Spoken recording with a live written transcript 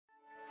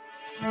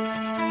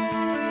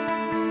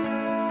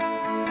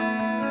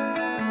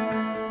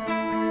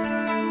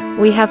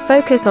We have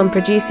focus on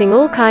producing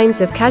all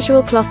kinds of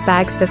casual cloth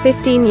bags for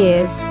 15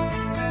 years.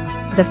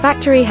 The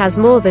factory has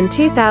more than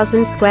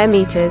 2,000 square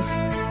meters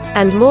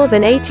and more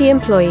than 80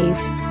 employees.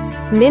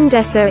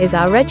 Mindesa is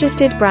our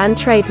registered brand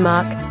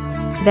trademark.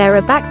 There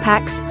are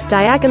backpacks,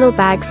 diagonal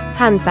bags,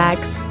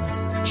 handbags,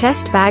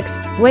 chest bags,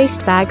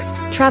 waist bags,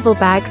 travel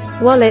bags,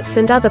 wallets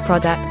and other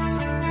products.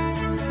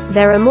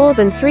 There are more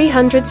than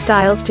 300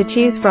 styles to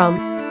choose from.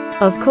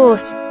 Of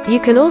course, you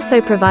can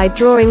also provide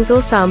drawings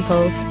or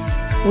samples.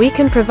 We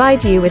can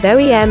provide you with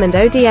OEM and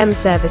ODM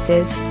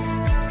services.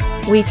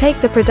 We take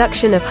the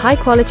production of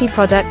high-quality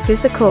products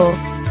as the core.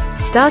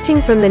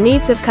 Starting from the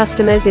needs of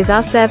customers is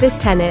our service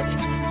tenet.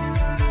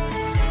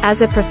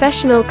 As a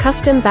professional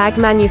custom bag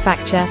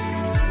manufacturer,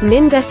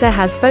 Mindesa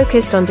has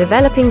focused on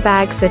developing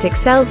bags that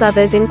excels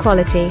others in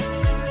quality,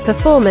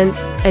 performance,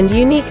 and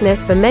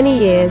uniqueness for many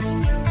years.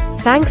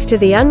 Thanks to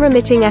the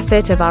unremitting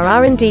effort of our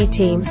R&D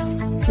team,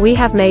 we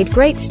have made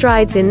great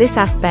strides in this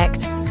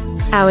aspect.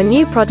 Our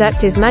new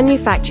product is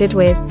manufactured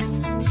with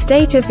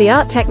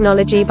state-of-the-art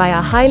technology by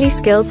our highly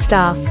skilled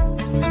staff.